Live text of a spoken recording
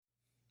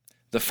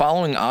The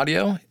following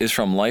audio is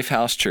from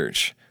Lifehouse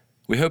Church.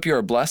 We hope you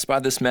are blessed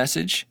by this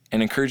message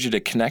and encourage you to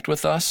connect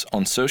with us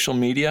on social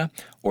media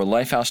or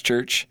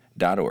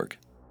lifehousechurch.org.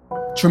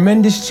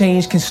 Tremendous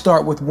change can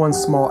start with one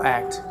small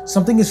act.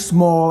 Something as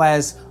small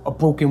as a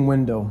broken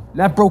window.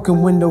 That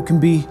broken window can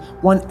be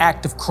one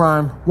act of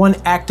crime, one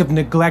act of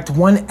neglect,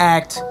 one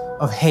act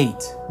of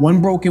hate.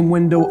 One broken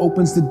window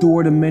opens the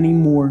door to many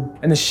more,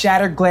 and the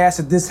shattered glass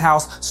of this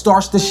house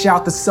starts to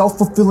shout the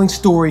self-fulfilling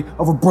story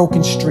of a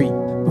broken street.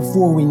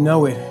 Before we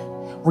know it,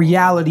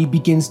 reality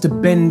begins to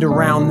bend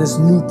around this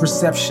new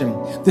perception.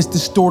 This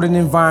distorted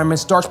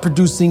environment starts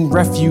producing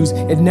refuse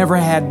it never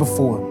had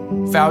before.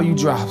 Value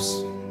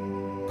drops.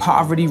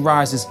 Poverty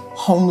rises,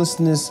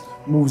 homelessness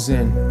moves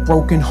in,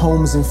 broken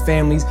homes and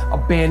families,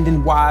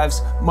 abandoned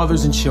wives,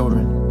 mothers and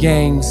children,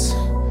 gangs,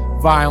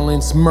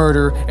 violence,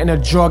 murder, and a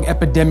drug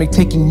epidemic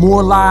taking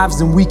more lives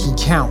than we can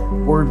count.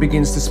 Word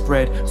begins to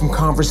spread from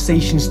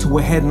conversations to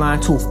a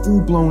headline to a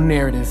full-blown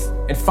narrative.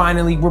 And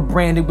finally, we're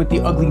branded with the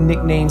ugly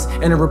nicknames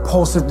and a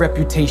repulsive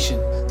reputation.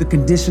 The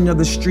condition of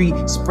the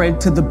street spread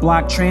to the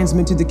block,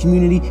 transmit to the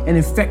community, and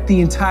infect the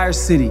entire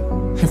city.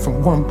 And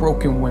from one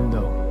broken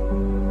window,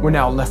 we're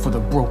now left with a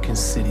broken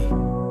city.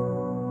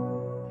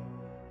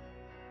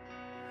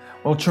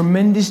 Well,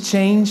 tremendous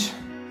change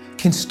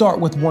can start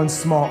with one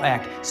small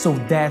act. So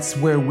that's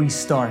where we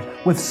start.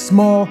 With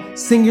small,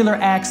 singular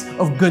acts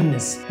of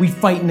goodness. We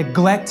fight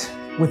neglect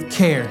with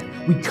care.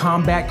 We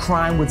combat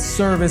crime with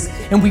service,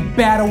 and we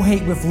battle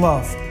hate with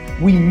love.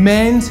 We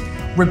mend,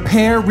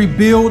 repair,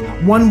 rebuild,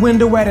 one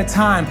window at a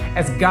time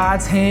as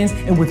God's hands,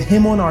 and with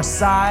Him on our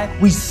side,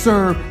 we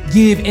serve,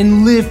 give,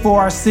 and live for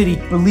our city,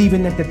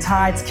 believing that the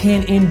tides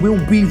can and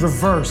will be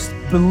reversed,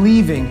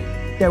 believing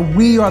that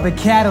we are the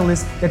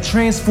catalyst that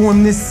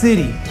transform this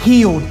city,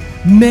 healed,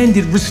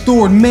 mended,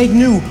 restored, made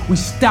new. We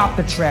stop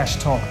the trash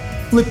talk,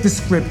 flip the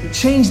script,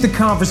 change the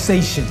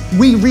conversation.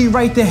 We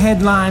rewrite the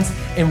headlines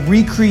and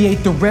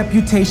recreate the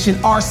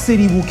reputation our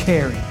city will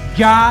carry.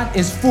 God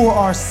is for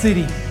our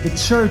city, the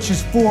church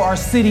is for our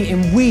city,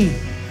 and we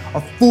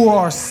are for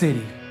our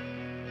city.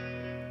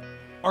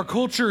 Our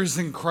culture is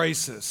in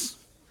crisis.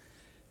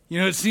 You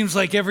know, it seems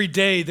like every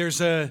day there's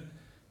a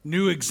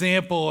new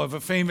example of a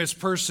famous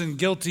person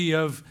guilty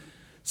of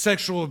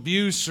sexual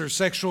abuse or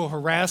sexual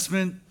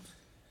harassment.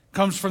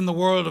 Comes from the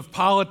world of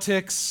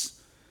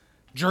politics,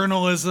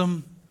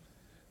 journalism,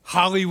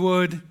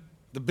 Hollywood,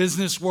 the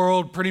business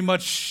world, pretty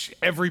much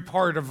every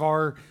part of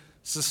our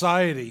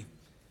society.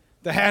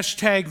 The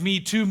hashtag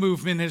 #MeToo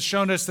movement has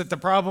shown us that the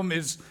problem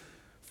is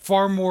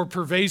far more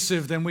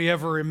pervasive than we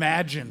ever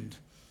imagined.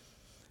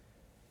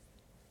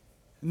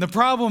 And the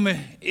problem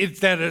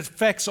is that it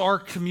affects our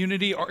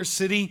community, our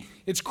city.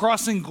 It's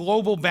crossing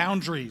global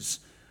boundaries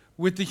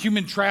with the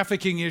human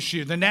trafficking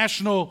issue. The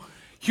National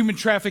Human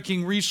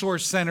Trafficking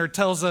Resource Center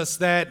tells us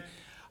that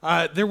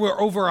there were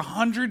over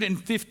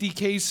 150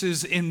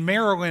 cases in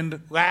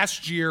Maryland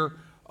last year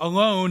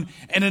alone,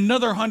 and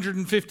another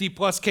 150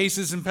 plus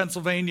cases in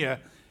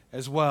Pennsylvania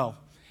as well.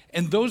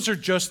 And those are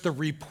just the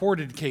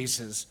reported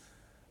cases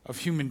of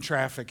human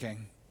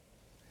trafficking.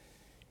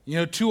 You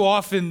know, too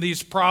often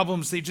these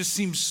problems, they just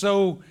seem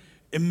so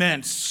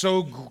immense,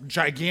 so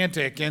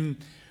gigantic, and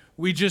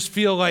we just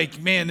feel like,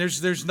 man,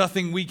 there's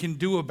nothing we can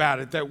do about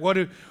it. That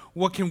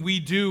what can we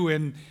do?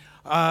 And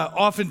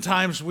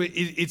oftentimes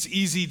it's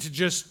easy to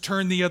just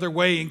turn the other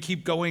way and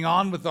keep going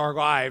on with our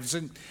lives,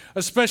 and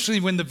especially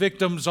when the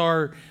victims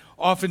are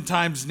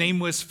oftentimes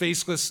nameless,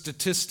 faceless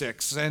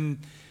statistics. And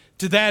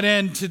to that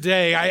end,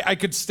 today, I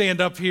could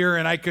stand up here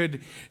and I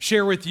could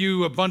share with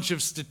you a bunch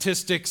of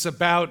statistics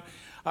about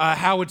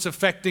how it's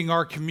affecting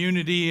our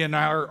community and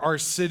our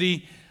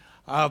city.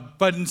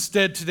 But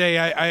instead today,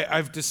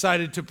 I've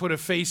decided to put a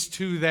face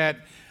to that,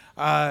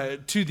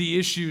 to the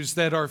issues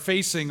that are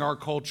facing our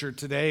culture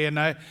today. And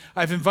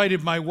I've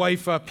invited my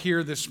wife up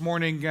here this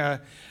morning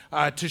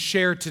to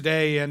share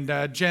today.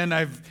 And Jen,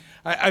 I've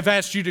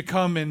asked you to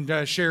come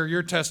and share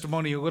your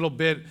testimony a little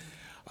bit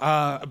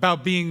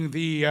about being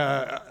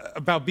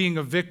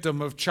a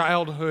victim of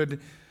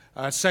childhood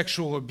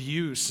sexual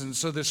abuse. And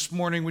so this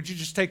morning, would you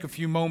just take a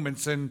few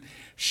moments and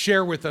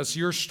share with us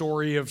your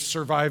story of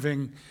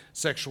surviving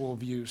sexual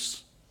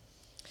abuse?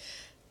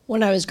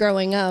 When I was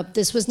growing up,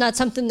 this was not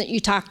something that you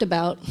talked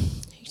about.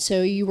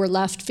 So you were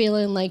left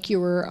feeling like you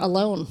were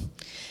alone.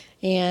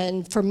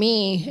 And for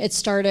me, it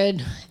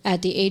started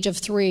at the age of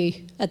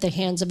 3 at the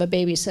hands of a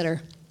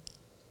babysitter.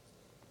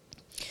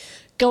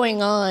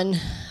 Going on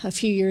a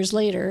few years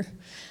later,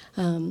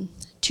 2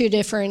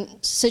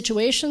 different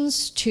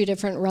situations, 2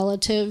 different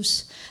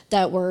relatives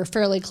that were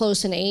fairly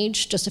close in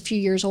age, just a few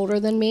years older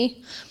than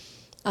me,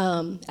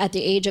 at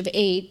the age of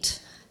 8,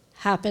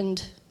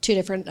 happened 2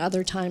 different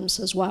other times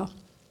as well.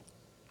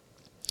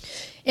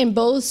 In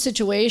both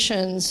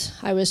situations,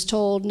 I was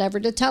told never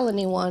to tell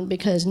anyone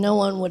because no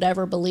one would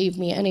ever believe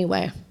me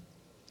anyway.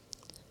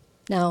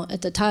 Now,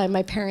 at the time,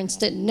 my parents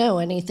didn't know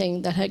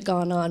anything that had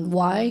gone on.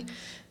 Why?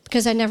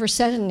 Because I never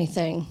said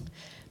anything.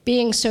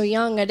 Being so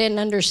young, I didn't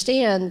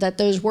understand that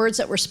those words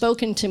that were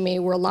spoken to me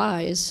were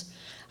lies.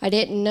 I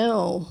didn't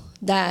know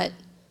that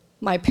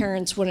my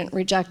parents wouldn't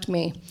reject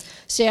me.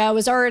 See, I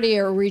was already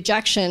a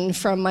rejection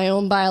from my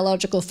own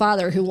biological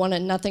father who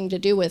wanted nothing to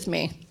do with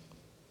me.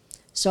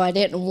 So I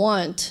didn't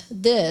want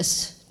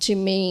this to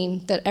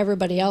mean that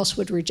everybody else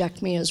would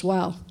reject me as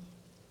well.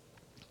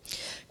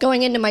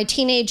 Going into my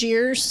teenage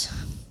years,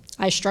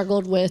 I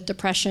struggled with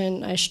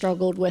depression. I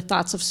struggled with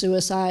thoughts of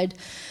suicide.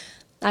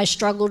 I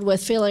struggled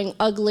with feeling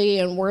ugly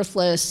and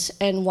worthless,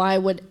 and why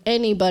would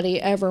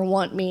anybody ever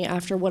want me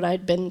after what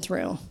I'd been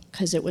through?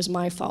 Because it was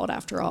my fault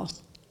after all.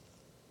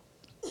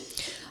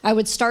 I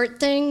would start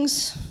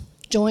things,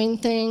 join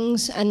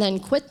things, and then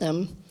quit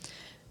them,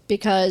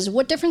 because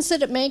what difference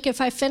did it make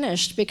if I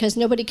finished? Because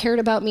nobody cared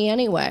about me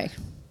anyway.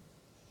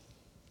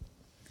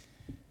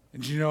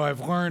 And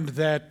I've learned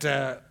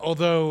that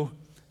although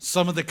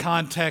some of the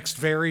context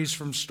varies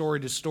from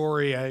story to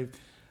story,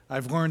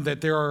 I've learned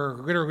that there are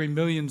literally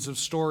millions of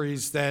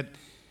stories that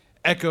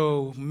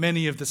echo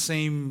many of the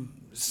same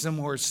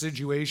similar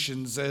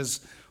situations as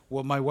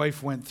what my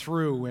wife went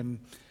through. And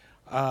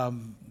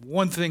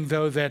one thing,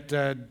 though, that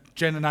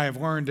Jen and I have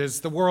learned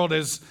is the world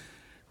has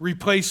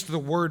replaced the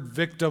word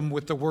victim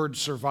with the word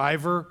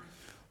survivor.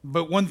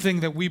 But one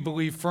thing that we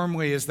believe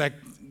firmly is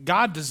that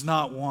God does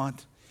not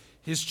want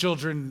his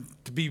children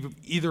to be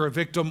either a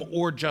victim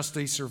or just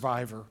a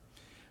survivor.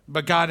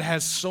 But God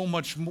has so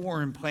much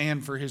more in plan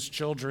for his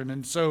children.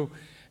 And so,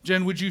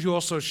 Jen, would you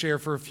also share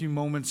for a few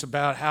moments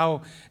about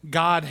how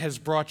God has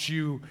brought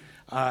you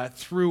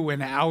through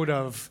and out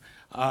of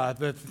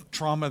the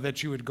trauma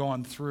that you had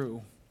gone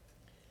through?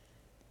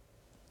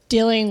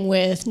 Dealing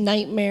with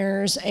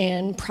nightmares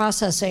and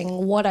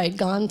processing what I'd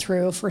gone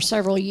through for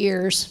several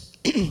years.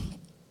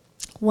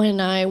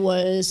 When I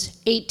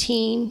was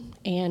 18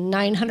 and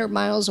 900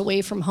 miles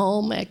away from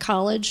home at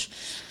college,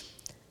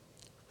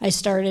 I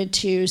started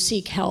to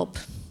seek help.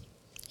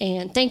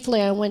 And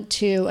thankfully, I went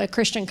to a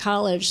Christian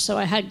college, so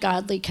I had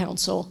godly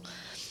counsel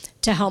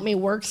to help me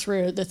work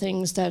through the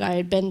things that I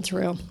had been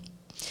through.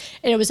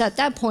 And it was at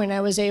that point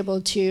I was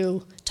able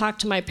to talk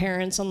to my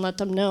parents and let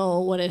them know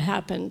what had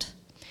happened.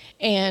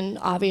 And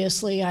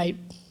obviously, I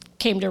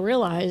came to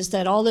realize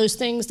that all those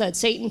things that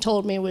Satan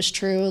told me was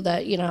true,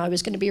 that I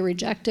was going to be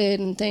rejected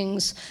and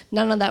things,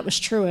 none of that was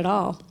true at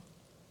all.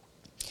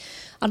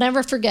 I'll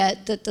never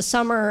forget that the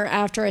summer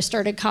after I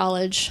started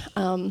college,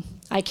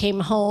 I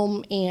came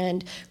home,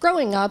 and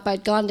growing up,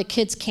 I'd gone to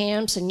kids'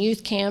 camps and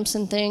youth camps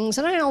and things,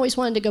 and I always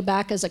wanted to go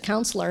back as a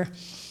counselor.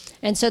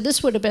 And so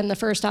this would have been the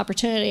first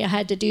opportunity I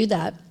had to do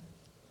that.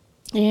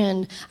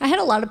 And I had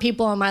a lot of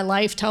people in my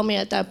life tell me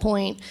at that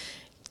point,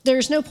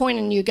 there's no point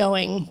in you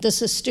going,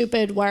 this is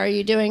stupid, why are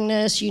you doing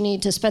this? You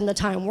need to spend the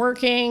time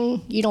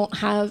working. You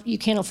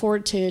can't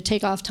afford to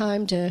take off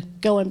time to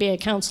go and be a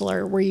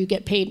counselor where you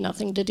get paid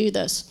nothing to do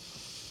this.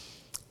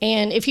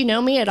 And if you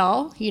know me at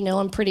all,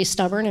 I'm pretty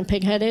stubborn and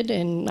pig-headed,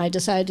 and I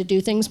decided to do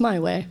things my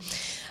way.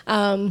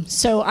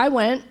 So I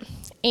went,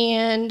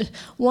 and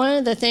one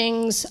of the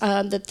things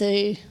that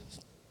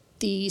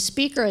the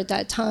speaker at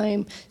that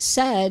time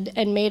said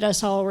and made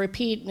us all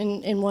repeat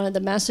in one of the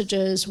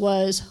messages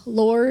was,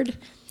 Lord,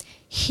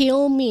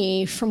 heal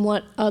me from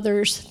what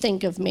others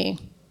think of me.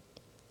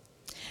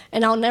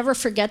 And I'll never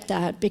forget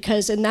that,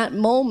 because in that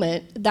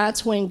moment,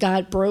 that's when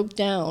God broke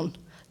down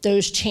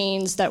those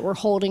chains that were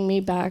holding me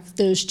back,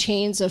 those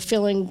chains of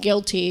feeling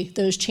guilty,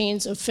 those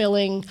chains of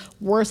feeling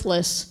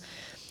worthless.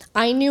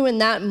 I knew in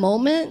that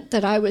moment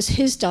that I was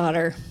his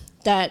daughter,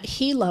 that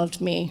he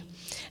loved me,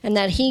 and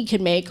that he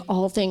could make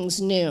all things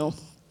new.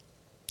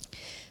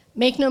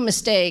 Make no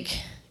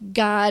mistake,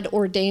 God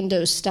ordained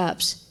those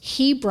steps.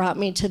 He brought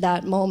me to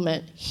that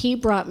moment. He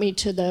brought me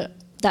to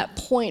that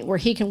point where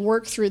he can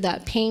work through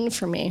that pain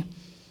for me.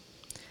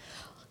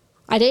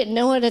 I didn't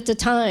know it at the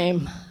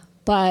time,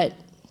 but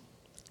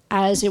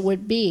as it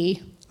would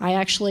be, I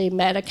actually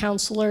met a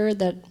counselor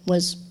that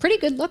was pretty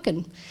good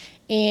looking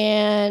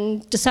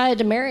and decided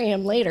to marry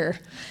him later.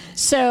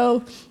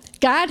 So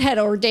God had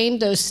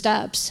ordained those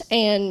steps,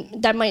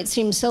 and that might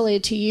seem silly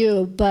to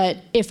you, but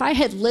if I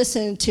had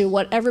listened to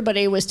what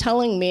everybody was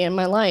telling me in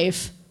my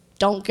life,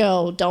 don't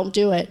go, don't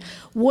do it,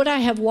 would I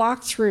have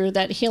walked through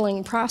that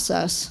healing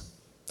process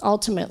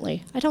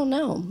ultimately? I don't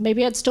know.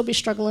 Maybe I'd still be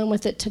struggling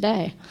with it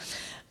today.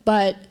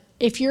 But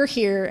if you're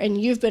here and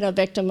you've been a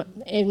victim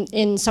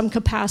in some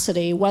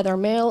capacity, whether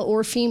male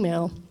or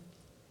female,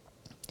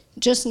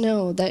 just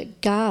know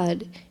that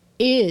God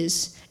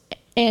is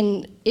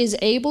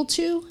able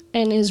to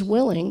and is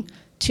willing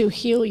to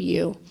heal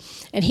you.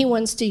 And he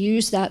wants to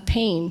use that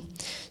pain.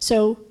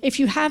 So if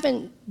you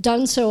haven't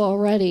done so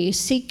already,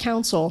 seek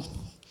counsel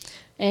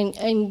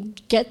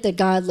and get the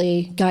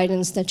godly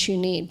guidance that you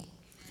need.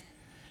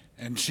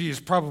 And she has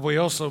probably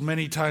also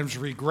many times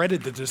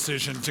regretted the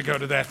decision to go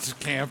to that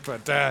camp,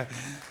 but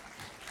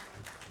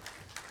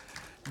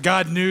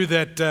God knew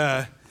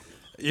that,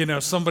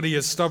 somebody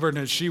as stubborn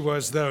as she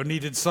was, though,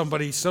 needed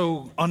somebody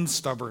so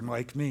unstubborn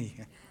like me.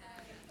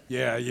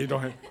 Yeah, you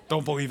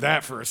don't believe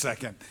that for a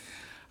second.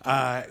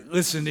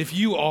 Listen, if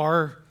you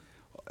are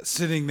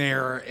sitting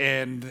there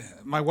and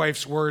my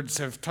wife's words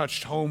have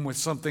touched home with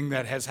something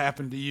that has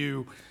happened to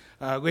you,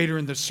 later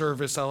in the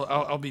service,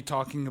 I'll be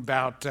talking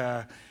about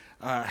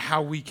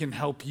how we can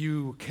help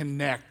you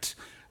connect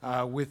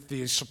with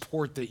the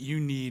support that you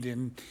need,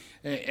 and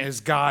as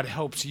God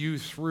helps you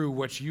through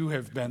what you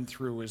have been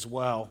through as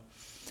well.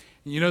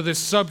 You know, this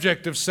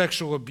subject of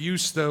sexual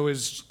abuse, though,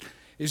 is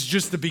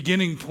just the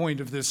beginning point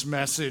of this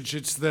message.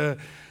 It's the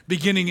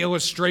beginning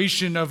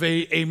illustration of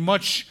a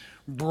much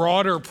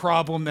broader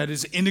problem that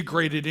is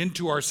integrated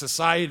into our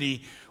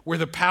society, where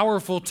the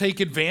powerful take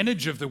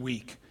advantage of the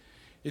weak.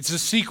 It's a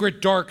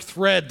secret dark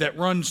thread that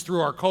runs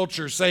through our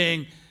culture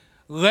saying,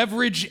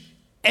 leverage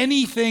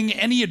anything,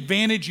 any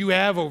advantage you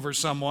have over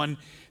someone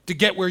to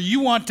get where you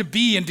want to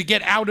be and to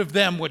get out of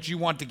them what you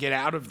want to get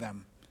out of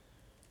them.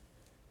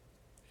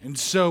 And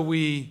so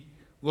we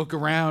look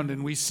around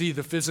and we see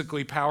the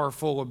physically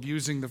powerful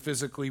abusing the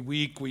physically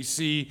weak. We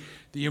see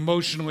the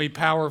emotionally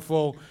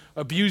powerful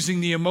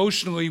abusing the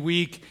emotionally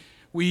weak.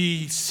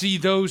 We see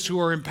those who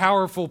are in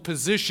powerful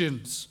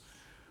positions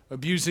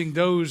abusing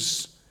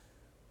those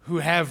who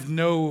have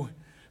no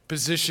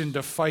position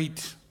to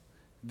fight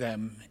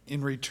them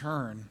in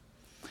return.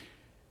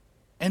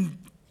 And,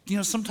 you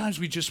know, sometimes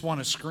we just want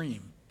to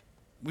scream.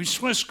 We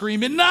just want to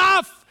scream,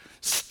 enough!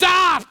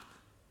 Stop!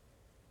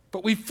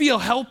 But we feel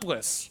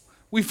helpless.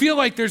 We feel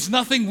like there's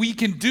nothing we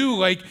can do.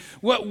 Like,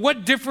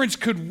 what difference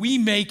could we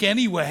make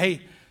anyway?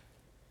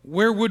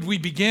 Where would we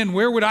begin?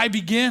 Where would I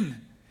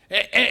begin?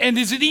 And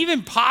is it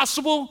even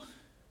possible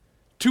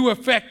to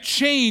affect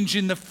change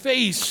in the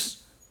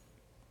face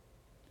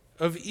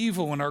of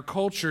evil in our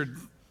culture?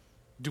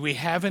 Do we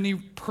have any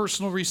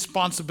personal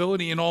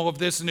responsibility in all of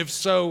this? And if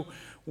so,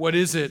 what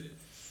is it?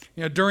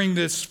 You know, during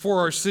this For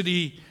Our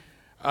City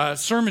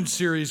sermon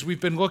series, we've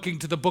been looking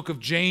to the book of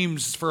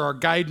James for our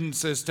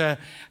guidance as to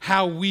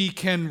how we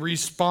can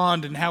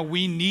respond and how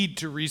we need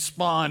to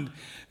respond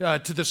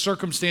to the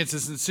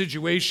circumstances and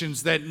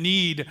situations that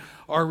need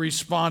our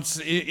response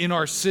in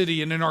our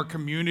city and in our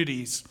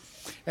communities.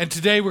 And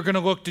today we're going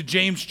to look to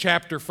James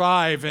chapter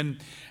 5,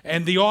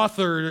 and the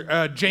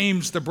author,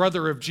 James, the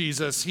brother of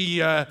Jesus, he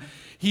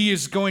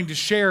is going to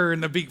share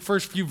in the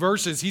first few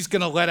verses, he's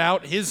going to let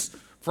out his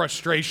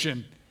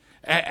frustration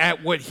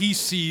at what he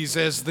sees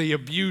as the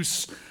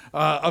abuse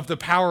of the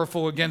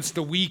powerful against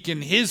the weak in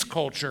his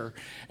culture.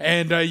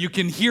 And you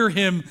can hear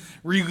him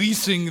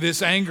releasing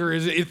this anger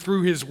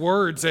through his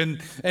words and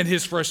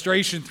his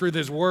frustration through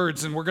his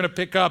words. And we're going to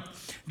pick up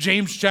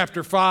James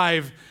chapter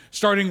 5,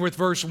 starting with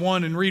verse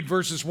 1, and read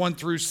verses 1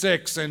 through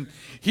 6. And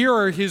here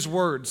are his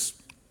words.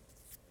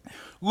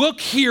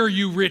 Look here,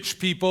 you rich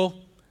people.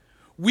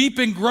 Weep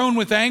and groan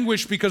with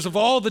anguish because of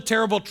all the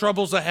terrible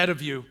troubles ahead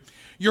of you.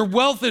 Your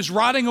wealth is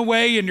rotting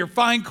away, and your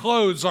fine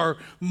clothes are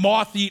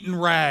moth-eaten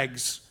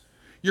rags.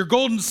 Your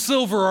gold and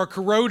silver are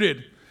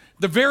corroded.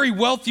 The very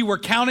wealth you were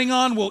counting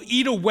on will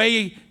eat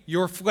away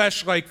your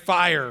flesh like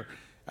fire.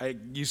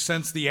 You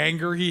sense the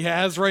anger he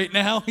has right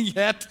now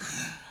yet?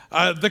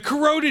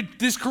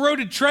 This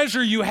corroded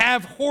treasure you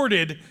have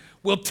hoarded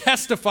will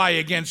testify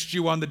against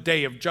you on the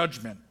day of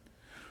judgment.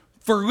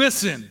 For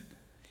listen,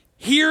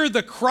 hear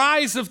the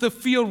cries of the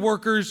field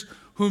workers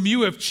whom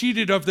you have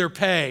cheated of their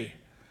pay.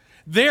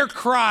 Their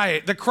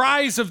cry, the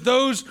cries of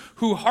those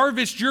who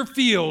harvest your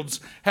fields,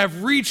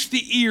 have reached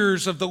the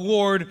ears of the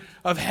Lord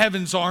of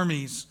heaven's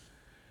armies.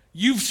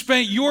 You've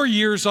spent your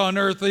years on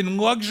earth in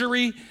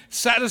luxury,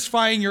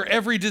 satisfying your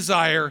every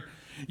desire.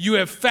 You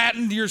have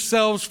fattened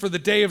yourselves for the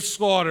day of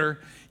slaughter.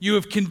 You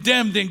have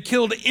condemned and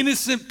killed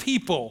innocent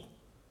people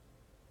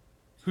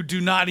who do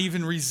not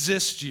even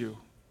resist you.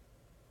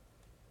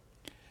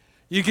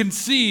 You can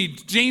see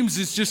James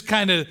is just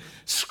kind of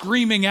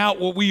screaming out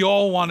what we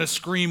all want to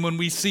scream when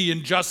we see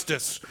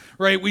injustice,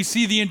 right? We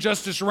see the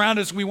injustice around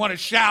us, we want to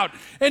shout,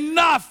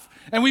 enough!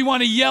 And we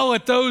want to yell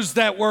at those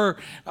that are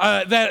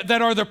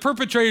the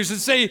perpetrators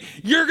and say,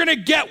 you're going to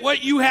get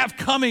what you have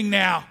coming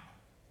now.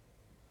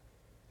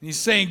 And he's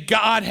saying,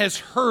 God has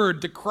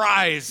heard the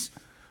cries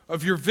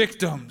of your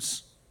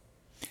victims.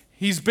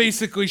 He's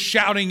basically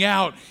shouting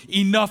out,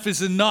 enough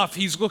is enough.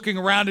 He's looking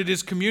around at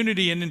his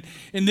community, and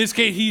in this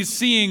case, he's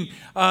seeing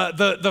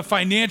the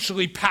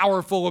financially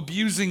powerful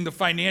abusing the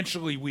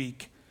financially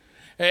weak.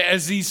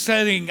 As he's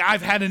saying,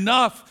 I've had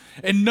enough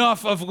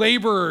of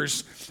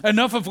laborers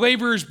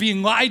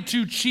being lied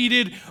to,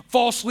 cheated,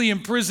 falsely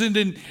imprisoned,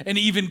 and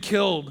even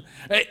killed.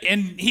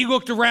 And he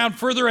looked around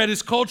further at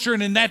his culture,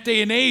 and in that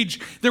day and age,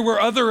 there were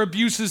other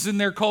abuses in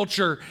their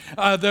culture.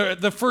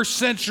 The first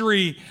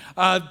century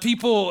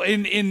people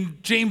in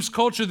James'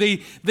 culture, they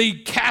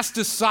cast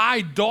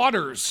aside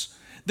daughters.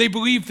 They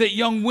believed that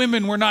young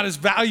women were not as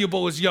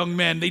valuable as young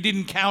men. They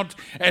didn't count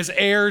as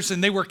heirs,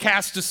 and they were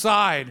cast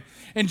aside.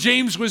 And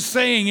James was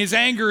saying his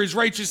anger, his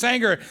righteous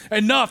anger,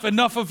 enough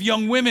of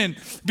young women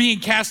being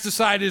cast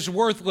aside as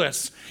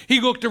worthless. He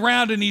looked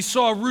around and he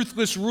saw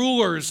ruthless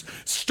rulers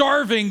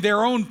starving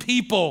their own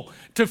people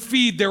to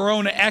feed their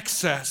own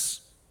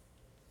excess.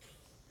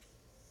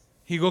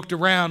 He looked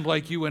around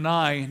like you and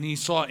I, and he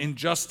saw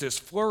injustice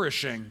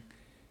flourishing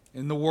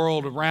in the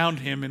world around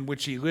him in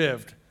which he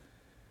lived.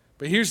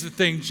 But here's the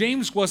thing,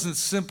 James wasn't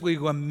simply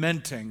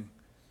lamenting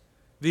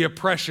the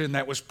oppression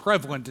that was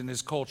prevalent in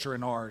his culture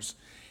and ours.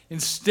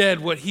 Instead,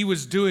 what he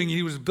was doing,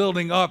 he was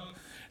building up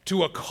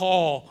to a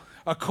call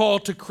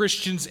to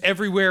Christians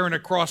everywhere and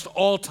across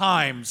all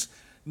times,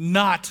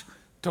 not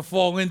to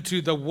fall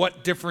into the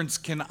 "what difference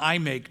can I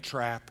make"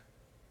 trap.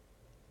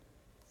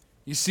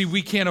 You see,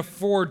 we can't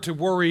afford to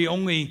worry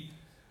only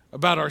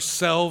about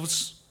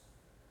ourselves.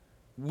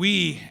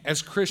 We,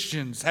 as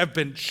Christians, have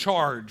been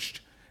charged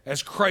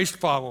as Christ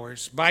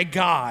followers by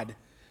God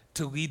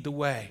to lead the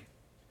way.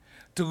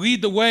 To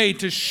lead the way,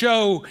 to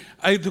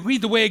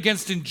lead the way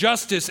against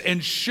injustice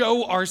and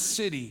show our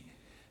city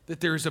that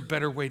there is a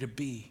better way to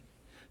be.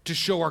 To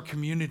show our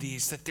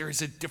communities that there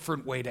is a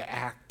different way to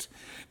act.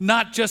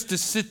 Not just to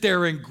sit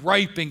there and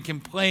gripe and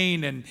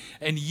complain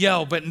and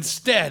yell, but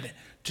instead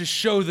to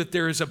show that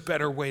there is a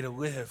better way to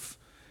live.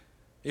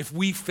 If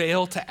we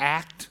fail to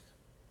act,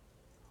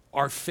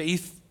 our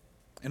faith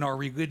and our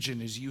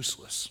religion is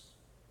useless.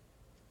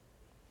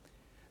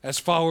 As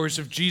followers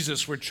of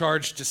Jesus, we're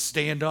charged to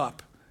stand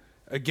up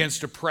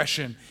against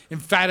oppression,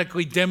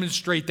 emphatically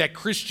demonstrate that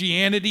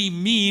Christianity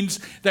means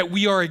that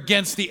we are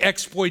against the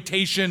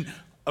exploitation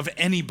of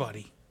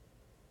anybody.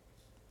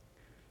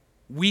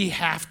 We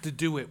have to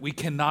do it. We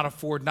cannot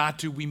afford not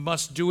to. We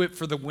must do it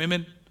for the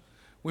women.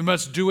 We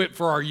must do it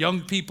for our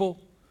young people.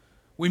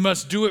 We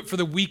must do it for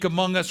the weak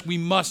among us. We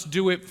must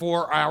do it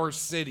for our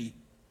city.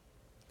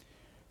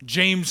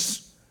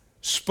 James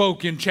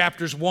spoke in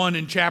chapters 1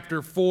 and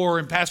chapter 4,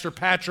 and Pastor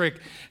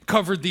Patrick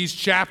covered these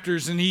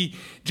chapters, and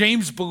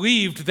James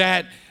believed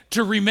that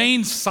to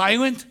remain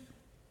silent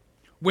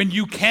when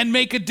you can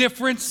make a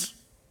difference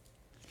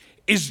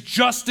is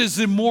just as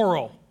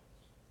immoral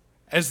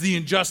as the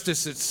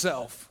injustice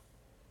itself.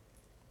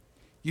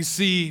 You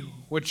see,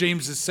 what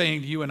James is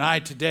saying to you and I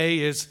today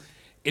is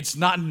it's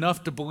not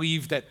enough to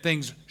believe that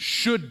things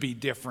should be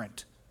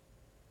different.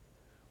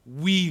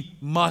 We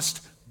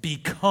must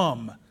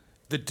become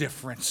the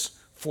difference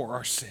for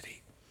our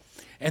city.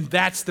 And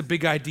that's the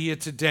big idea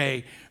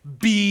today.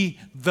 Be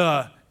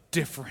the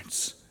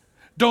difference.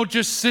 Don't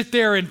just sit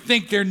there and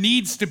think there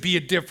needs to be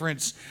a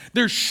difference.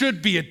 There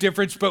should be a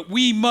difference, but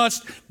we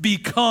must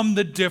become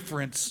the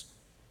difference.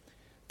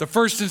 The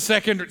first and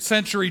second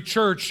century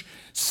church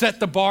set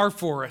the bar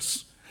for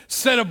us,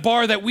 set a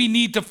bar that we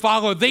need to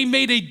follow. They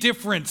made a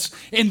difference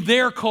in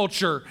their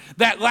culture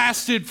that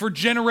lasted for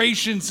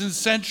generations and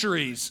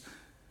centuries.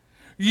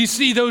 You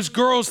see, those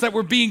girls that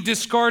were being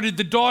discarded,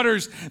 the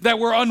daughters that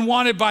were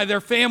unwanted by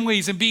their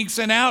families and being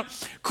sent out,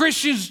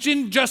 Christians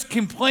didn't just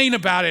complain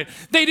about it.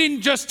 They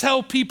didn't just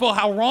tell people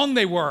how wrong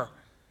they were.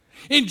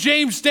 In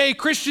James' day,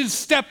 Christians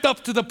stepped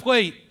up to the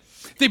plate.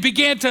 They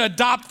began to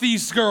adopt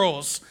these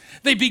girls.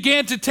 They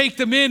began to take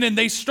them in, and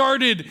they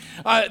started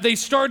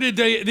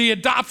the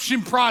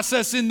adoption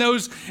process in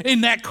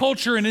that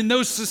culture and in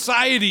those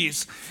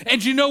societies.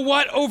 And you know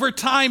what? Over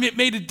time, it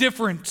made a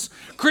difference.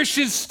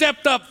 Christians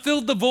stepped up,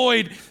 filled the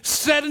void,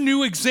 set a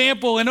new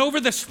example, and over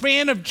the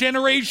span of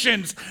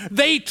generations,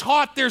 they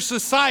taught their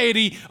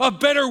society a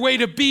better way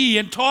to be,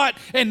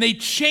 and they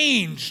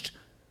changed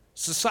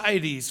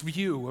society's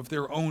view of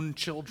their own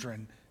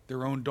children,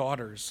 their own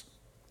daughters.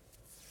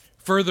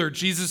 Further,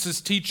 Jesus'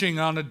 teaching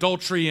on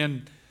adultery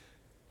and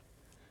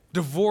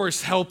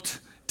divorce helped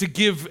to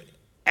give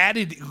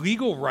added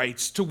legal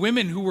rights to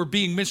women who were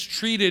being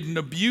mistreated and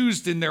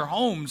abused in their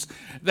homes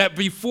that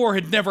before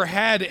had never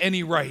had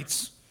any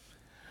rights.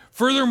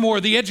 Furthermore,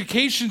 the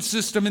education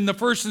system in the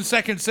first and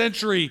second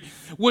century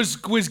was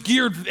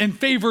geared and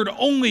favored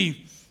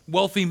only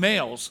wealthy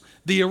males.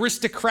 The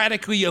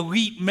aristocratically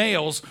elite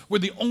males were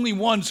the only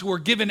ones who were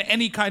given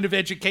any kind of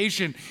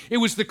education. It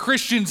was the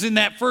Christians in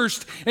that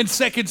first and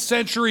second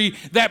century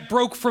that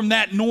broke from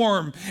that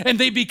norm, and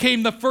they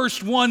became the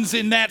first ones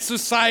in that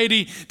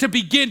society to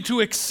begin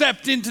to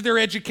accept into their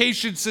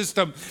education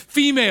system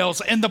females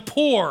and the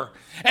poor.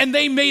 And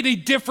they made a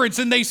difference,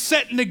 and they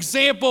set an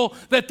example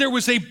that there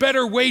was a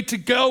better way to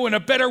go and a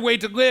better way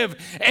to live.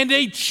 And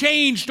they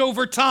changed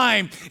over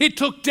time. It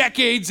took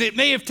decades. It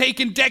may have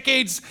taken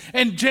decades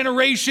and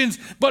generations,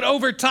 but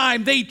over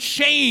time they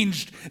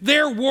changed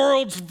their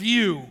world's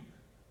view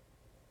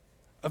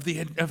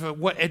of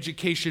what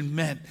education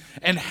meant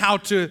and how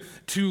to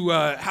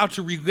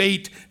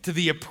relate to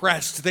the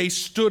oppressed. They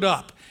stood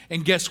up,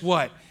 and guess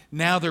what?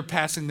 Now they're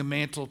passing the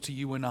mantle to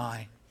you and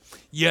I.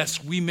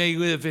 Yes, we may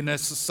live in a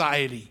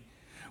society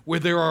where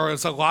there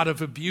is a lot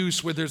of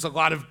abuse, where there's a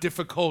lot of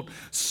difficult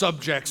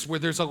subjects, where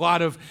there's a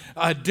lot of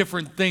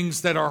different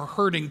things that are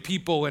hurting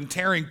people and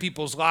tearing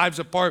people's lives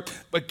apart.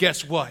 But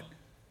guess what?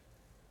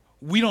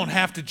 We don't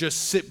have to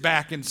just sit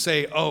back and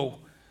say, oh,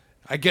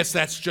 I guess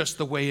that's just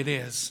the way it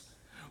is.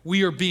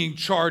 We are being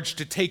charged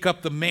to take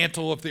up the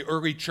mantle of the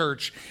early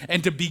church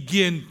and to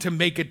begin to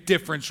make a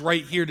difference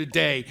right here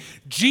today.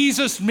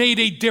 Jesus made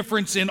a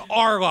difference in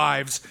our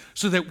lives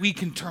so that we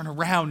can turn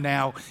around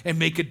now and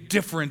make a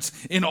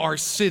difference in our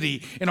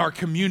city, in our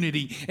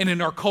community, and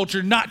in our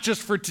culture, not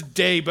just for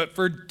today, but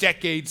for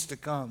decades to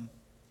come.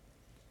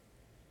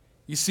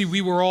 You see,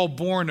 we were all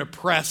born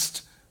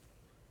oppressed,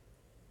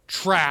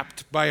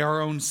 trapped by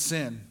our own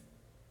sin.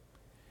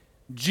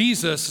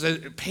 Jesus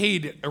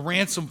paid a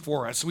ransom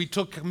for us. We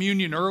took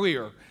communion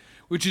earlier,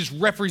 which is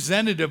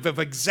representative of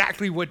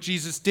exactly what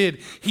Jesus did.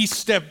 He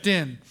stepped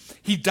in.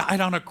 He died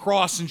on a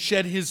cross and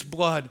shed his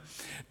blood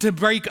to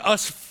break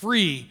us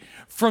free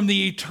from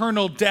the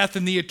eternal death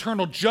and the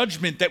eternal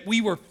judgment that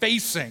we were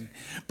facing.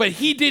 But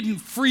he didn't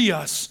free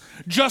us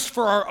just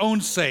for our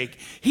own sake.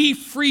 He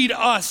freed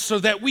us so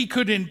that we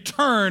could in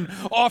turn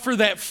offer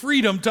that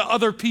freedom to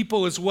other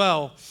people as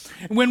well.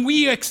 When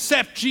we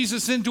accept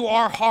Jesus into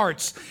our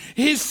hearts,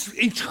 his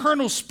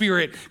eternal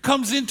spirit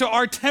comes into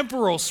our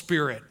temporal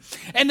spirit.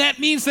 And that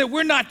means that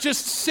we're not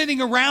just sitting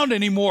around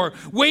anymore,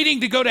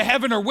 waiting to go to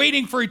heaven or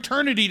waiting for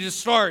eternity to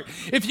start.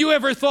 If you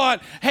ever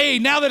thought, hey,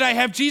 now that I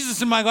have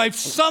Jesus in my life,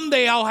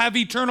 someday I'll have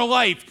eternal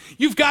life,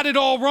 you've got it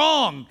all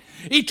wrong.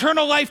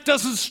 Eternal life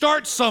doesn't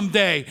start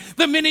someday.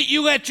 The minute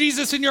you let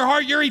Jesus in your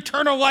heart, your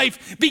eternal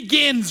life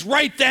begins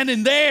right then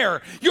and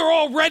there. You're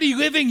already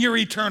living your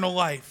eternal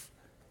life.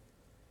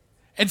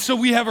 And so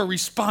we have a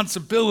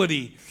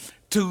responsibility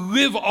to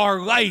live our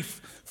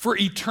life for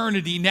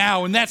eternity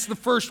now. And that's the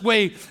first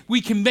way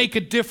we can make a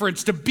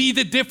difference. To be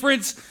the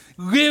difference,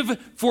 live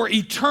for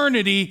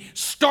eternity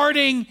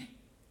starting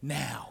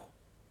now.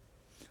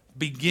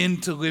 Begin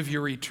to live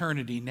your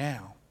eternity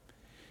now.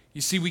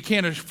 You see, we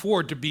can't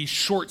afford to be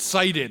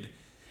short-sighted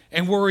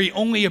and worry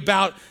only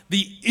about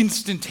the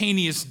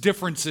instantaneous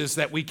differences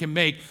that we can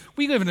make.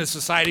 We live in a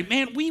society,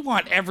 man, we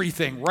want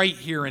everything right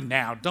here and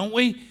now, don't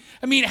we?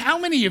 I mean, how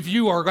many of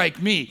you are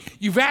like me?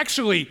 You've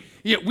actually,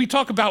 we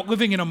talk about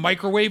living in a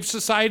microwave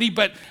society,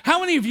 but how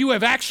many of you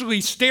have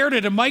actually stared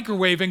at a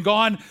microwave and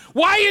gone,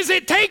 why is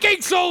it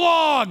taking so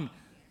long?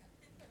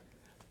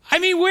 I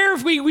mean, where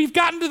have we've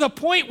gotten to the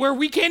point where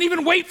we can't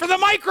even wait for the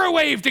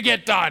microwave to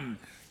get done.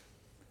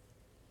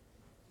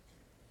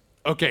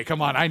 Okay,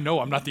 come on, I know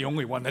I'm not the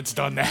only one that's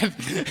done that.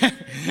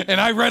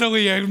 And I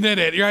readily admit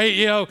it,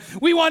 right?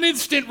 We want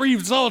instant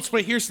results,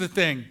 but here's the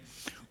thing.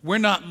 We're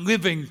not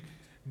living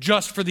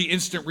just for the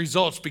instant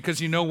results, because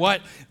you know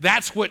what?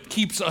 That's what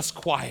keeps us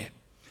quiet.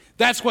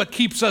 That's what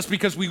keeps us,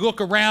 because we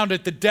look around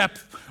at the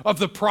depth of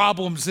the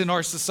problems in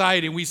our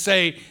society and we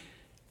say,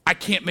 I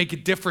can't make a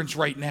difference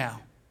right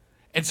now.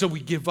 And so we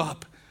give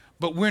up.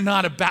 But we're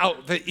not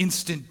about the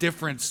instant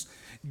difference.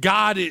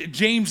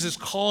 James is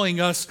calling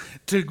us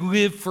to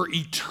live for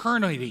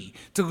eternity,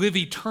 to live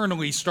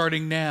eternally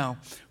starting now.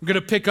 We're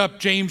going to pick up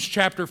James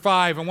chapter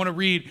 5. I want to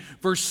read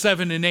verse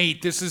 7 and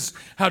 8. This is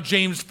how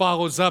James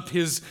follows up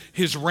his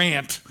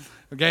rant.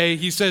 Okay,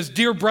 he says,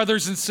 dear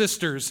brothers and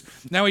sisters,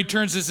 now he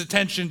turns his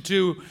attention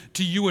to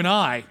you and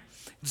I.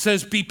 It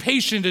says, be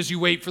patient as you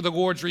wait for the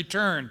Lord's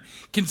return.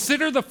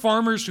 Consider the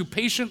farmers who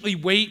patiently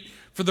wait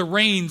for the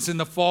rains in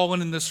the fall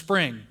and in the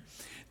spring.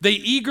 They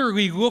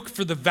eagerly look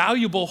for the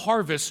valuable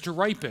harvest to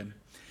ripen.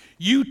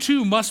 You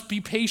too must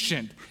be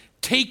patient.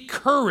 Take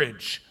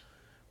courage,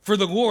 for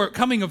the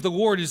coming of the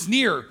Lord is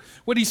near.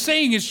 What he's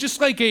saying is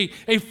just like a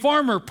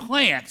farmer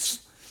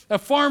plants. A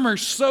farmer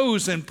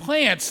sows and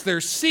plants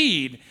their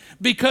seed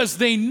because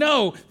they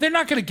know they're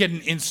not going to get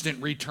an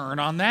instant return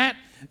on that.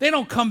 They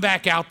don't come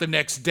back out the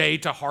next day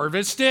to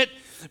harvest it.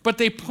 But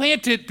they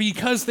plant it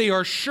because they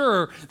are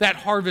sure that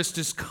harvest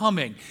is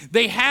coming.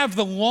 They have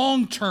the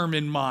long term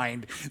in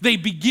mind. They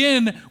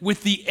begin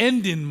with the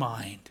end in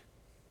mind.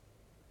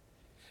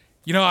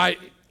 You know, I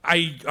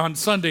on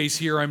Sundays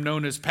here, I'm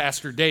known as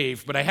Pastor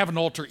Dave, but I have an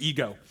alter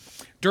ego.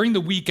 During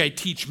the week, I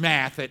teach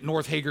math at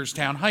North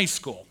Hagerstown High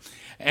School.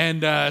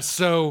 And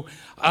so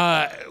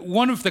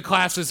one of the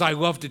classes I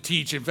love to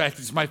teach, in fact,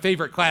 it's my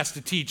favorite class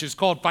to teach, is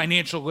called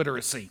Financial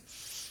Literacy.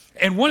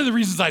 And one of the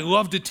reasons I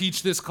love to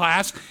teach this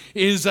class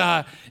is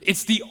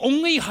it's the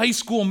only high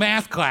school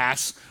math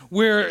class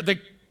where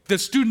the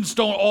students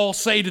don't all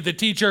say to the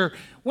teacher,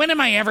 when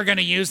am I ever going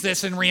to use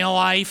this in real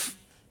life?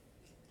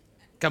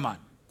 Come on.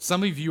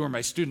 Some of you are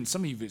my students.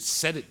 Some of you have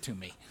said it to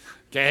me.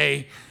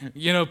 Okay?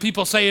 You know,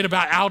 people say it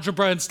about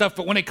algebra and stuff,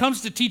 but when it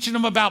comes to teaching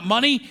them about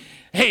money,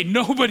 hey,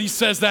 nobody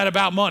says that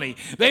about money.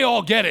 They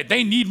all get it.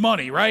 They need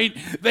money, right?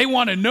 They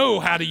want to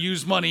know how to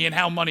use money and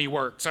how money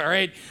works, all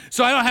right?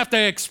 So I don't have to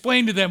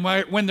explain to them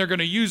when they're going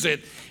to use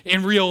it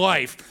in real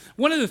life.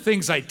 One of the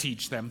things I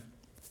teach them,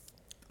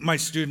 my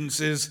students,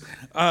 is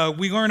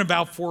we learn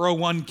about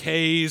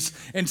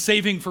 401ks and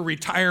saving for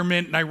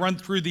retirement, and I run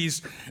through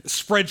these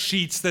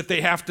spreadsheets that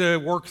they have to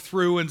work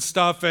through and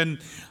stuff. And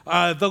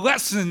one of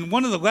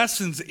the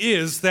lessons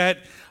is that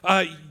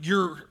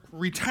your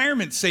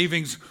retirement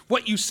savings,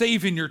 what you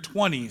save in your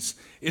 20s,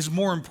 is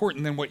more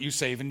important than what you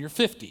save in your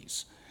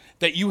 50s.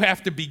 That you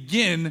have to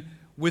begin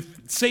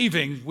with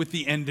saving with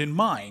the end in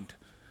mind.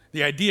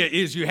 The idea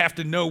is you have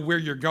to know where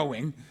you're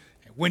going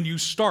when you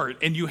start,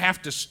 and you have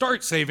to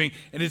start saving,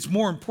 and it's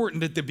more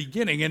important at the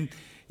beginning. And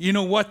you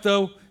know what,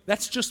 though?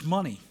 That's just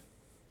money.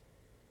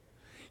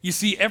 You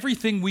see,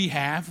 everything we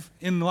have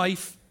in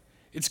life,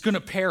 it's going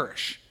to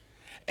perish.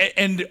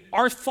 And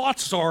our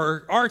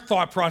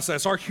thought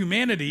process, our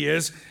humanity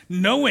is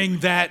knowing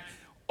that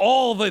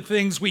all the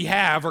things we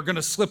have are going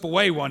to slip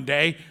away one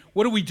day.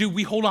 What do?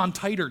 We hold on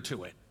tighter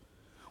to it.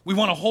 We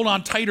want to hold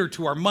on tighter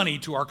to our money,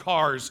 to our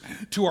cars,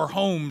 to our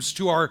homes,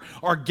 to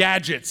our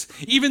gadgets,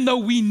 even though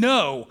we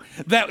know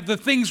that the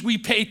things we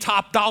pay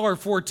top dollar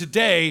for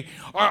today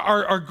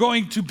are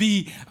going to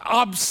be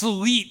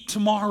obsolete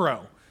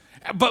tomorrow.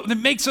 But it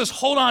makes us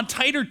hold on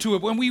tighter to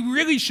it when we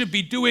really should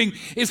be doing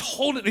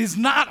is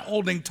not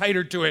holding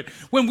tighter to it.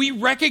 When we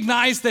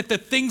recognize that the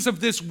things of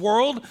this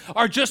world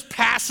are just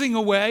passing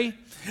away,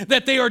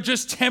 that they are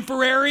just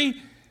temporary,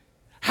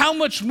 how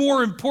much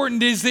more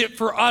important is it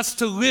for us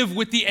to live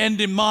with the end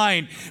in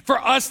mind? For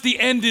us, the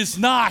end is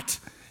not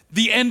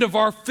the end of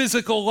our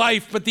physical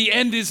life, but the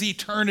end is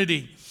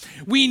eternity.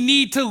 We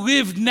need to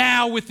live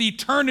now with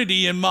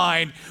eternity in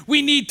mind.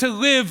 We need to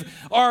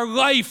live our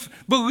life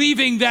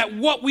believing that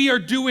what we are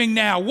doing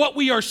now, what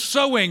we are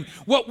sowing,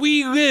 what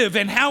we live,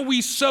 and how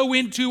we sow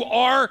into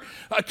our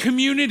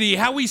community,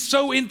 how we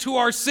sow into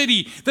our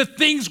city, the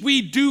things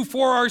we do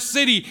for our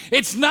city.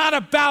 It's not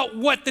about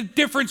what the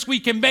difference we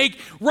can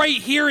make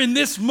right here in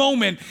this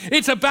moment.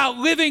 It's about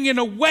living in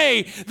a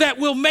way that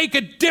will make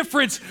a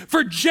difference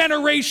for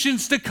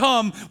generations to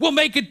come, will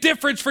make a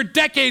difference for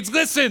decades.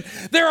 Listen,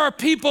 there are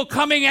people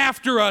coming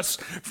after us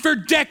for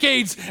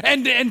decades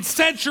and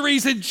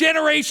centuries and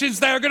generations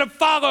that are going to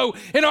follow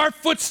in our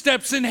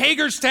footsteps in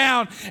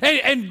Hagerstown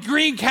and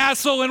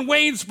Greencastle and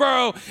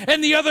Waynesboro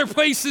and the other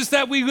places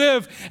that we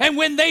live. And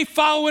when they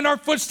follow in our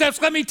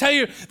footsteps, let me tell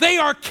you, they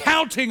are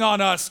counting on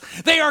us.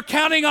 They are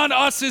counting on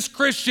us as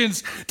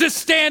Christians to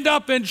stand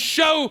up and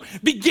show,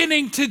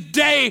 beginning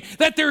today,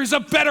 that there is a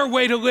better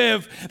way to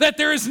live, that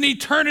there is an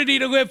eternity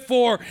to live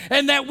for,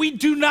 and that we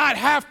do not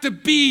have to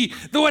be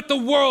what the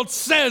world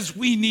says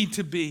we need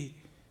to be.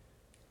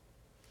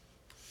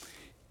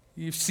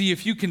 You see,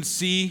 if you can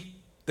see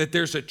that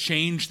there's a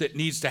change that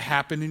needs to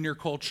happen in your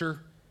culture,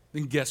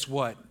 then guess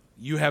what?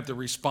 You have the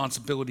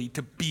responsibility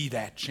to be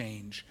that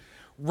change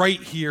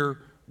right here,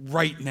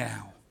 right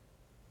now.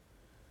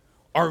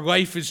 Our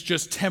life is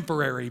just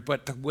temporary,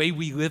 but the way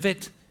we live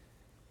it,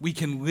 we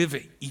can live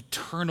it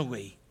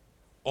eternally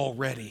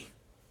already.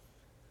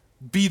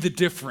 Be the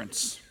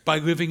difference by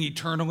living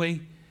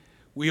eternally.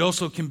 We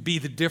also can be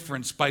the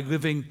difference by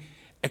living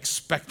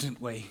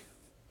expectantly.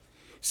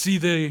 See,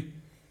 the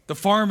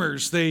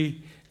farmers,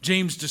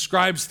 James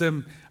describes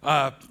them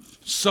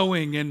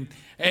sowing, and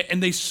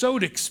they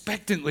sowed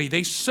expectantly.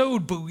 They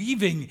sowed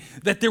believing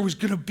that there was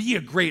going to be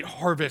a great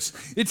harvest.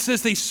 It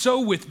says they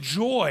sow with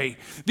joy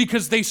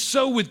because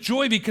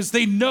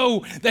they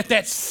know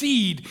that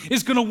seed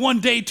is going to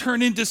one day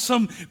turn into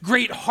some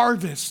great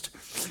harvest.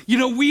 You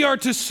know, we are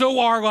to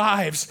sow our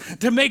lives,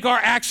 to make our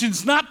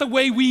actions not the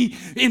way we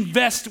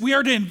invest. We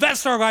are to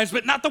invest our lives,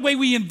 but not the way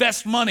we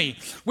invest money.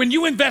 When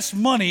you invest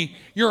money,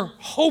 you're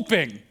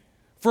hoping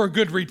for a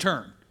good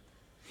return.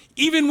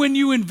 Even when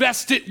you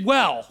invest it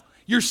well,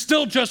 you're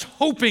still just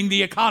hoping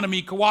the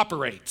economy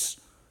cooperates.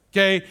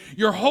 Okay,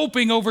 you're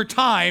hoping over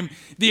time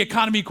the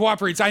economy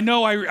cooperates. I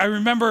know. I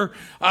remember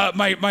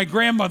my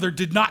grandmother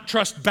did not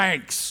trust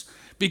banks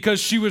because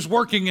she was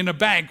working in a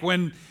bank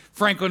when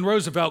Franklin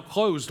Roosevelt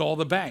closed all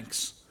the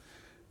banks.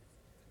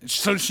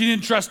 So she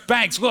didn't trust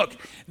banks. Look,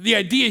 the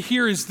idea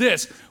here is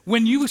this: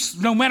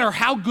 no matter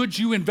how good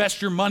you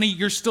invest your money,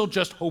 you're still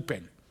just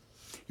hoping.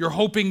 You're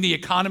hoping the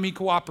economy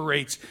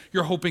cooperates.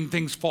 You're hoping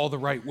things fall the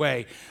right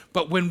way.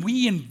 But when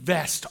we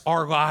invest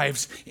our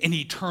lives in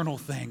eternal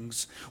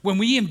things, when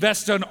we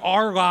invest in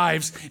our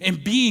lives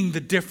in being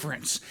the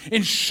difference,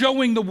 in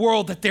showing the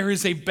world that there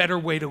is a better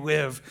way to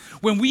live,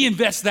 when we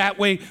invest that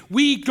way,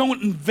 we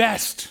don't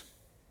invest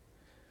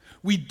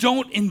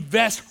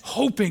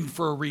hoping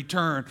for a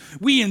return.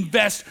 We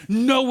invest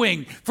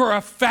knowing for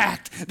a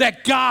fact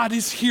that God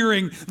is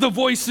hearing the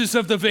voices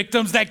of the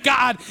victims, that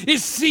God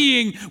is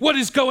seeing what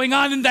is going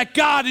on, and that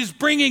God is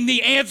bringing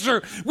the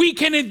answer. We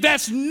can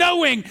invest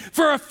knowing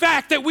for a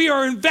fact that we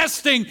are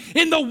investing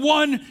in the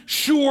one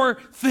sure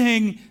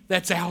thing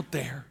that's out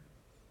there.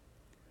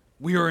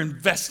 We are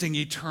investing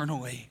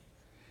eternally.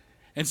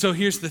 And so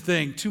here's the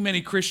thing. Too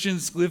many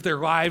Christians live their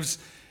lives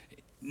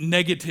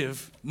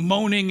negative,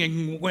 moaning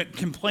and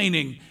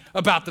complaining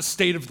about the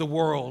state of the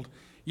world.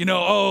 You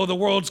know, oh, the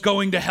world's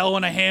going to hell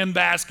in a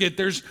handbasket.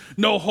 There's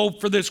no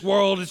hope for this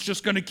world. It's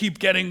just going to keep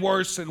getting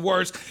worse and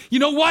worse. You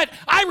know what?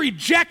 I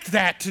reject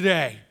that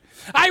today.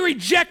 I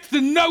reject the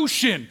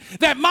notion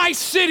that my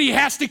city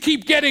has to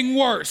keep getting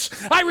worse.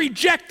 I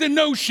reject the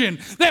notion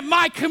that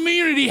my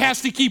community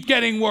has to keep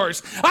getting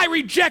worse. I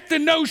reject the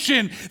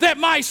notion that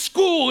my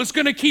school is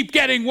going to keep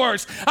getting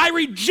worse. I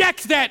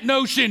reject that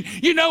notion.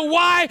 You know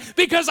why?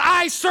 Because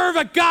I serve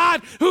a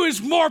God who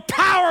is more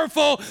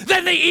powerful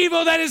than the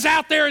evil that is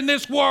out there in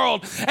this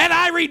world. And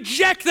I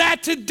reject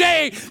that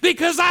today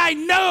because I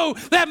know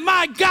that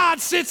my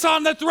God sits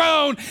on the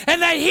throne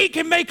and that He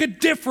can make a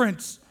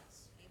difference.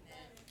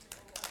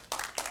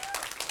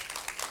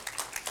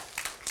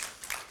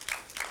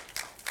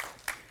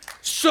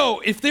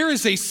 So if there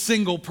is a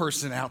single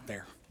person out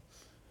there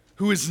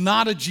who is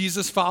not a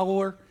Jesus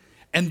follower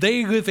and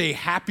they live a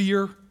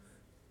happier,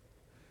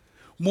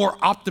 more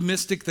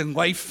optimistic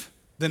life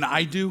than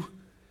I do,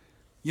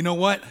 you know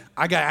what?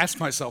 I got to ask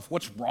myself,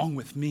 what's wrong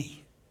with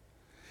me?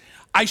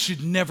 I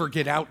should never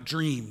get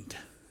outdreamed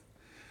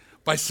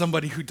by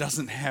somebody who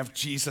doesn't have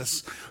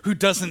Jesus, who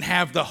doesn't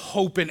have the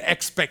hope and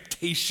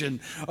expectation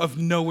of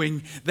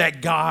knowing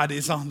that God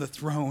is on the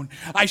throne.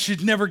 I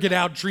should never get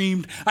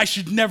outdreamed. I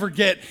should never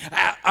get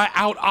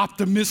out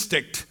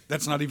optimistic.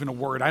 That's not even a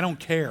word. I don't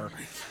care.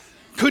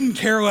 Couldn't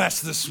care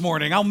less this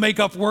morning. I'll make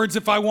up words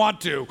if I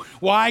want to.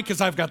 Why?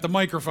 Because I've got the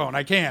microphone.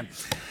 I can.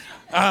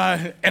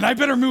 And I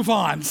better move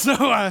on. So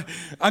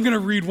I'm going to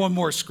read one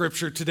more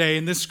scripture today.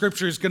 And this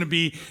scripture is going to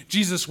be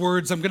Jesus'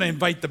 words. I'm going to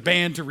invite the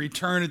band to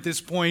return at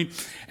this point.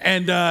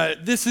 And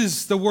this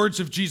is the words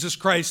of Jesus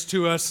Christ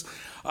to us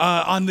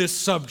on this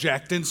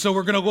subject. And so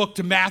we're going to look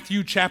to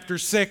Matthew chapter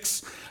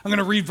 6. I'm going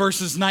to read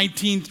verses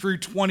 19 through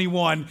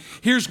 21.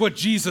 Here's what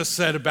Jesus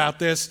said about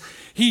this.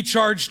 He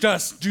charged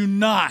us, do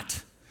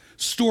not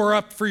store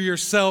up for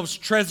yourselves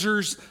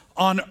treasures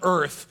on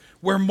earth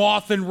where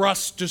moth and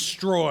rust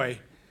destroy,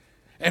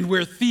 and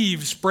where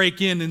thieves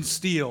break in and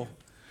steal.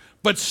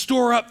 But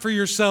store up for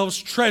yourselves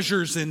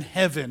treasures in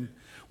heaven,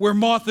 where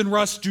moth and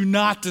rust do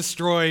not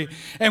destroy,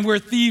 and where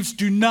thieves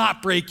do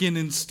not break in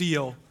and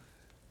steal.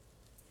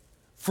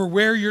 For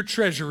where your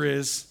treasure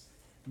is,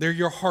 there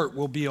your heart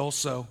will be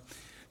also.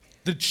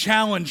 The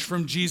challenge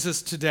from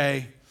Jesus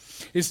today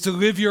is to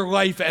live your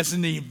life as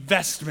an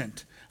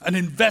investment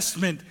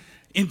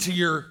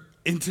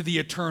into the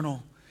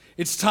eternal.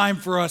 It's time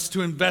for us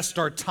to invest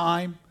our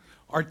time,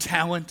 our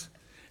talent,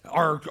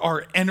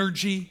 our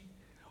energy,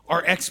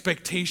 our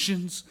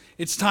expectations.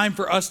 It's time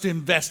for us to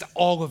invest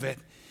all of it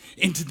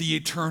into the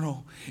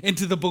eternal,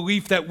 into the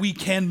belief that we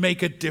can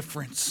make a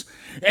difference.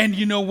 And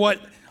you know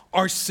what?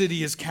 Our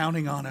city is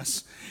counting on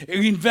us.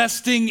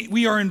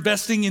 We are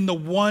investing in the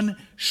one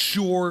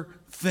sure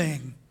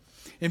thing,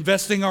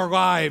 investing our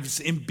lives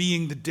in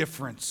being the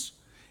difference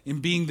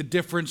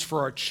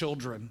for our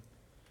children,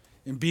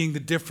 in being the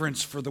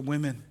difference for the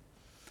women,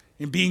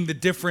 in being the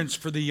difference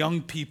for the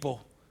young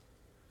people,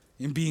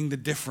 in being the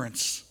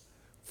difference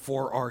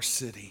for our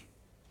city.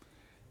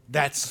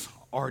 That's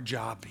our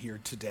job here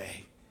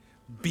today.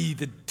 Be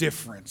the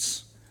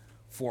difference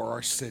for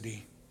our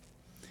city.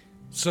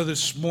 So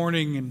this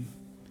morning,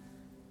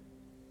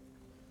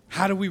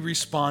 how do we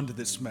respond to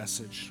this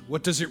message?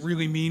 What does it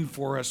really mean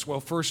for us?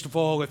 Well, first of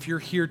all, if you're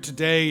here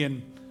today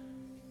and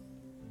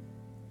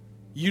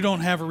you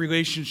don't have a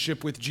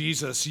relationship with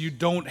Jesus, you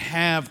don't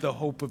have the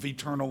hope of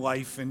eternal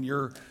life in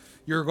your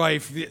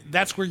life,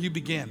 that's where you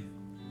begin.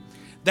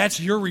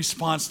 That's your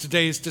response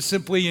today, is to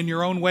simply, in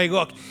your own way,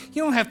 look,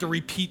 you don't have to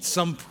repeat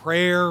some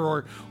prayer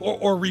or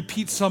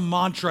repeat some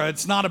mantra.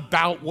 It's not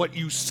about what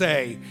you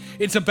say.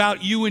 It's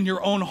about you in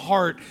your own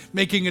heart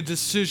making a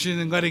decision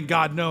and letting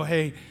God know,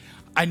 hey,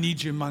 I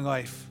need you in my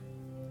life.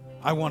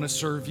 I want to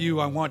serve you.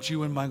 I want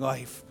you in my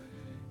life.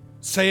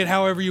 Say it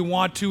however you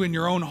want to, in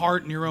your own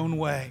heart, in your own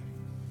way.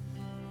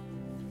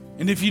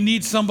 And if you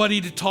need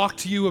somebody to talk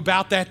to you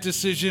about that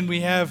decision,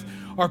 we have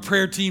our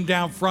prayer team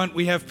down front.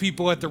 We have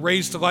people at the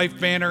Raise to Life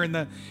banner in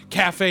the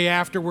cafe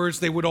afterwards.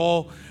 They would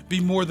all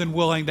be more than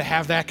willing to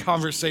have that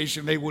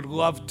conversation. They would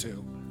love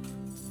to.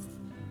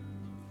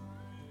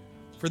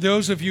 For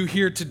those of you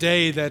here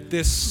today that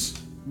this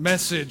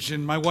message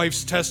and my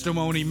wife's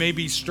testimony may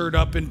be stirred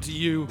up into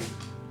you,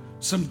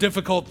 some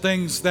difficult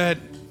things that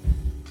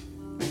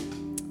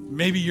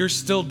maybe you're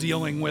still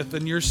dealing with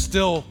and you're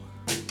still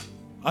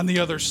on the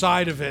other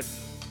side of it.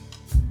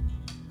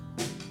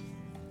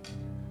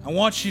 I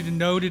want you to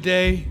know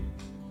today,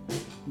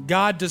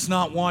 God does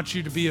not want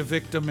you to be a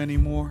victim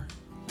anymore.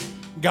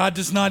 God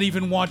does not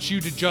even want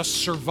you to just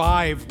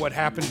survive what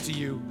happened to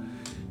you.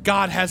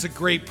 God has a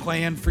great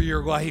plan for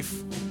your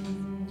life.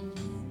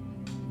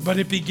 But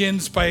it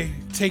begins by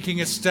taking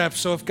a step.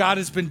 So if God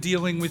has been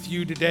dealing with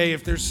you today,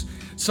 if there's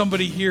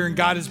somebody here and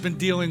God has been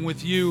dealing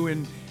with you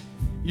and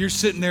you're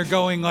sitting there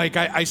going like,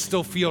 I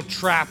still feel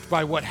trapped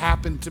by what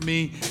happened to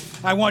me,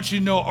 I want you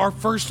to know our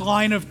first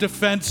line of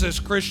defense as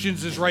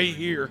Christians is right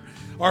here.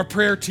 Our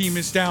prayer team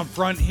is down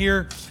front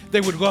here. They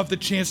would love the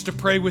chance to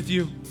pray with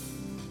you.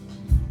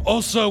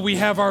 Also, we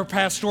have our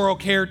pastoral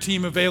care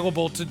team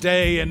available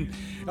today, and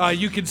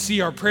you can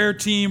see our prayer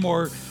team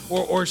or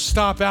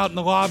stop out in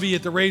the lobby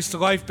at the Raise to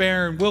Life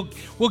banner, and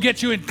we'll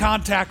get you in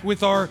contact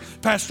with our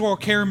pastoral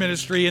care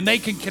ministry, and they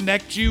can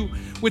connect you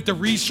with the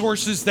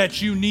resources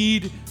that you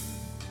need,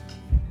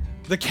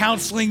 the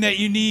counseling that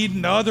you need,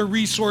 and the other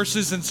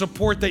resources and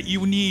support that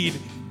you need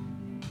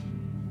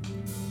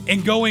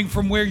in going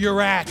from where you're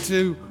at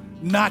to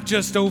not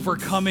just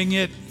overcoming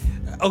it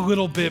a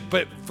little bit,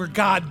 but for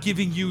God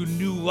giving you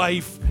new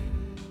life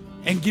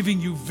and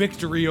giving you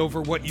victory over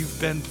what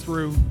you've been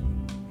through.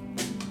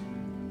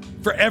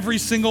 For every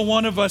single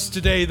one of us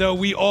today, though,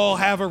 we all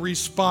have a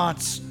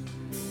response.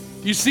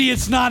 You see,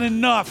 it's not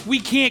enough. We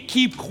can't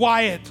keep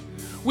quiet.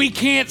 We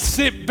can't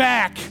sit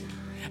back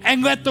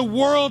and let the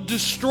world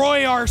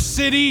destroy our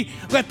city,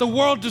 let the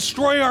world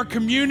destroy our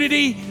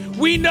community.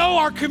 We know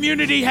our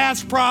community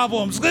has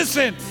problems.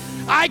 Listen,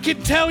 I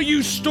can tell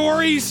you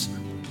stories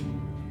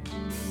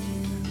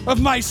of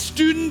my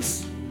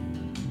students,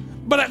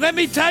 but let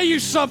me tell you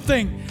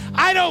something.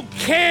 I don't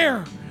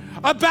care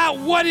about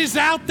what is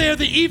out there,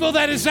 the evil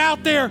that is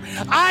out there.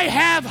 I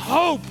have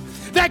hope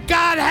that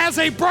God has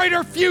a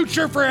brighter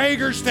future for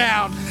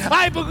Hagerstown.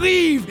 I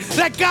believe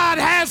that God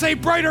has a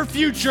brighter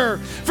future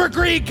for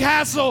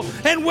Greencastle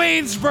and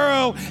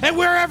Waynesboro and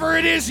wherever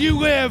it is you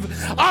live.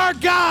 Our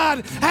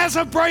God has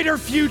a brighter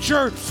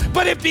future,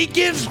 but it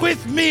begins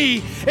with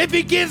me. It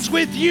begins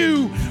with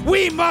you.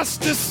 We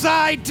must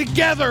decide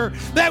together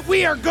that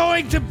we are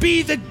going to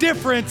be the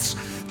difference.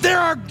 There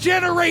are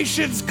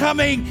generations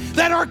coming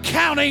that are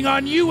counting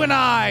on you and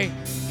I.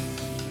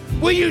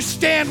 Will you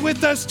stand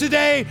with us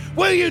today?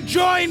 Will you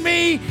join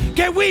me?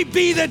 Can we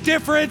be the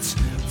difference?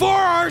 For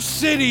our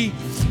city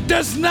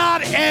does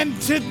not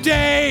end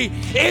today.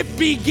 It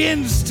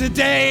begins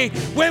today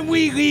when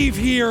we leave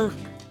here.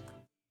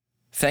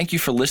 Thank you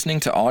for listening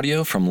to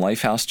audio from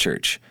Lifehouse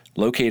Church,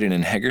 located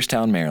in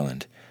Hagerstown,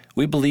 Maryland.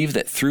 We believe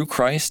that through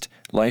Christ,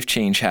 life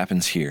change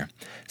happens here.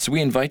 So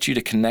we invite you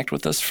to connect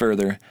with us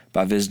further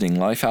by visiting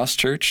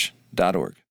lifehousechurch.org.